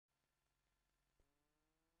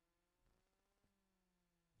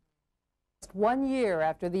Just 1 year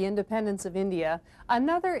after the independence of India,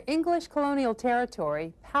 another English colonial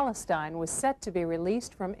territory, Palestine, was set to be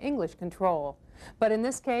released from English control. But in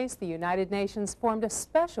this case, the United Nations formed a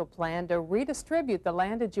special plan to redistribute the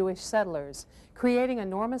land to Jewish settlers, creating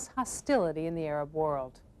enormous hostility in the Arab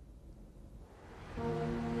world.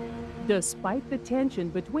 Despite the tension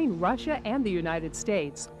between Russia and the United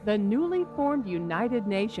States, the newly formed United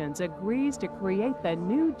Nations agrees to create the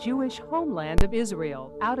new Jewish homeland of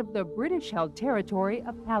Israel out of the British-held territory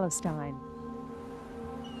of Palestine.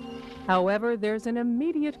 However, there's an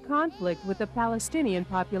immediate conflict with the Palestinian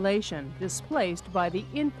population, displaced by the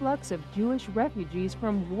influx of Jewish refugees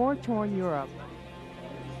from war-torn Europe.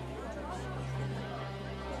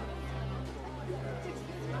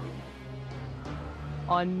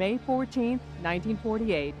 On May 14,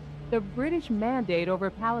 1948, the British mandate over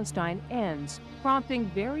Palestine ends, prompting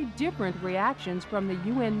very different reactions from the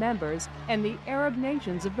UN members and the Arab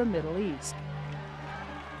nations of the Middle East.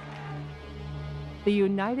 The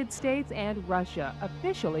United States and Russia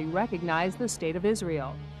officially recognize the State of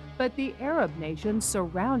Israel, but the Arab nations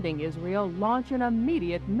surrounding Israel launch an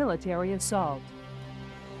immediate military assault.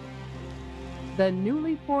 The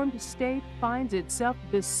newly formed state finds itself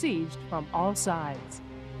besieged from all sides.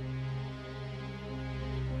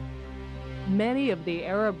 Many of the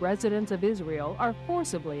Arab residents of Israel are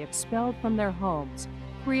forcibly expelled from their homes,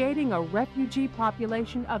 creating a refugee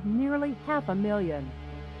population of nearly 500,000.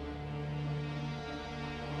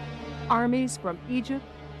 Armies from Egypt,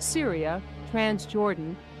 Syria,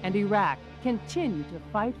 Transjordan, and Iraq continue to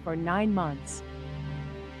fight for 9 months.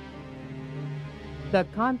 The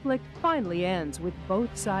conflict finally ends with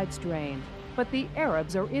both sides drained, but the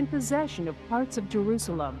Arabs are in possession of parts of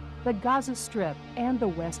Jerusalem, the Gaza Strip, and the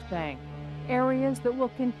West Bank, areas that will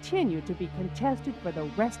continue to be contested for the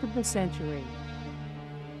rest of the century.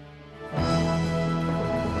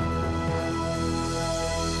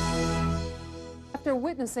 After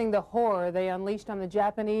witnessing the horror they unleashed on the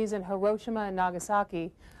Japanese in Hiroshima and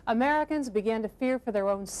Nagasaki, Americans began to fear for their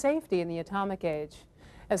own safety in the atomic age.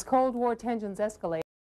 As Cold War tensions escalated,